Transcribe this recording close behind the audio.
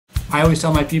I always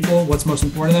tell my people what's most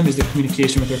important to them is the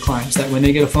communication with their clients, that when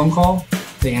they get a phone call,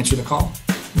 they answer the call.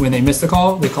 When they miss the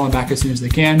call, they call them back as soon as they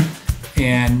can.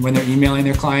 And when they're emailing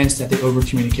their clients, that they over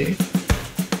communicate.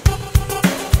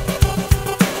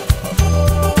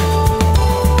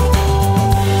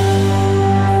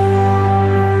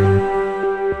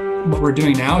 What we're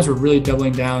doing now is we're really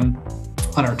doubling down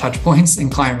on our touch points and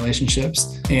client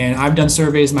relationships. And I've done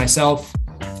surveys myself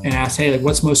and asked, hey, like,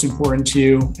 what's most important to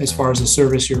you as far as the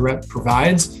service your rep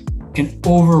provides? And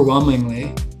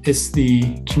overwhelmingly, it's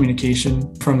the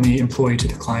communication from the employee to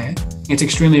the client. It's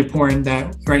extremely important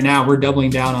that right now we're doubling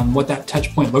down on what that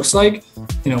touch point looks like.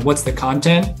 What's the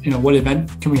content? What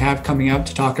event can we have coming up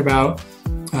to talk about?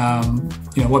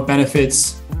 What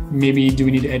benefits maybe do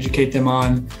we need to educate them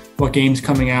on? What games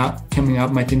coming up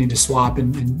might they need to swap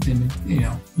and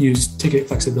use ticket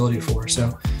flexibility for?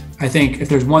 So I think if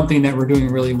there's one thing that we're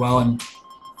doing really well and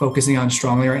focusing on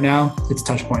strongly right now, it's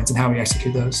touch points and how we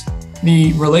execute those.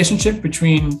 The relationship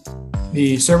between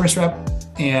the service rep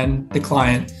and the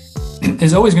client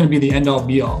is always going to be the end all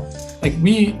be all. Like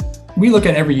we look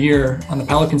at every year on the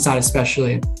Pelican side,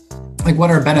 especially, like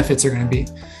what our benefits are going to be.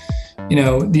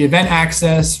 The event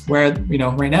access where,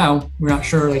 right now we're not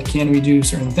sure, like, can we do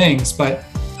certain things, but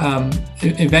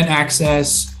event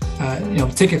access,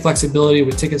 ticket flexibility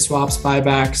with ticket swaps,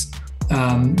 buybacks,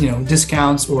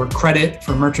 discounts or credit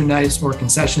for merchandise or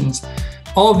concessions,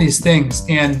 all of these things.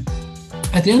 And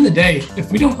at the end of the day,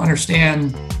 if we don't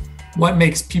understand what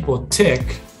makes people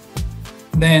tick,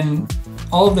 then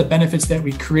all of the benefits that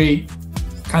we create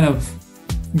kind of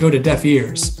go to deaf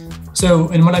ears. So,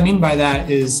 and what I mean by that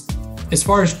is, as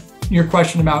far as your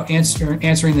question about answering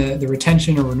the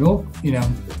retention or renewal,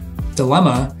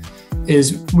 dilemma,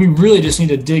 is we really just need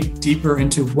to dig deeper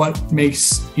into what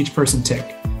makes each person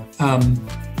tick.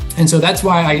 And so that's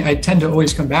why I tend to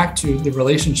always come back to the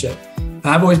relationship. And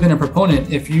I've always been a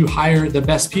proponent, if you hire the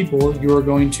best people, you're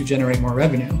going to generate more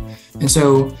revenue. And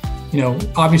so,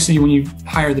 obviously when you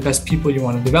hire the best people, you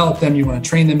want to develop them, you want to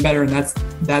train them better, and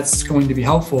that's going to be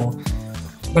helpful.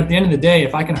 But at the end of the day,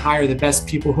 if I can hire the best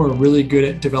people who are really good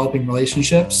at developing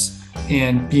relationships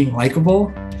and being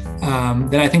likable,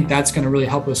 then I think that's going to really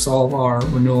help us solve our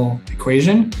renewal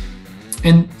equation.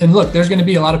 And look, there's going to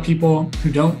be a lot of people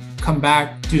who don't come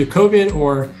back due to COVID,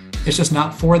 or it's just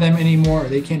not for them anymore, or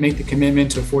they can't make the commitment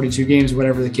to 42 games,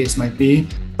 whatever the case might be.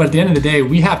 But at the end of the day,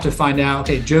 we have to find out,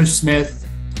 okay, Joe Smith,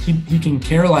 he can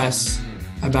care less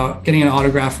about getting an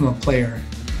autograph from a player.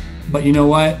 But you know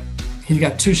what? He's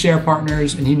got 2 share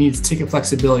partners and he needs ticket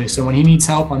flexibility. So when he needs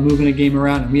help on moving a game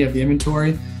around and we have the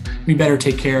inventory, we better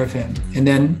take care of him. And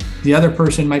then the other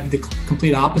person might be the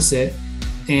complete opposite,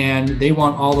 and they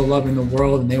want all the love in the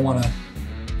world and they want a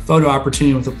photo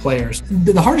opportunity with the players.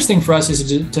 The hardest thing for us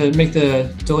is to make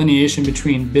the delineation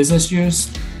between business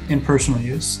use and personal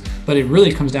use, but it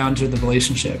really comes down to the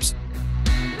relationships.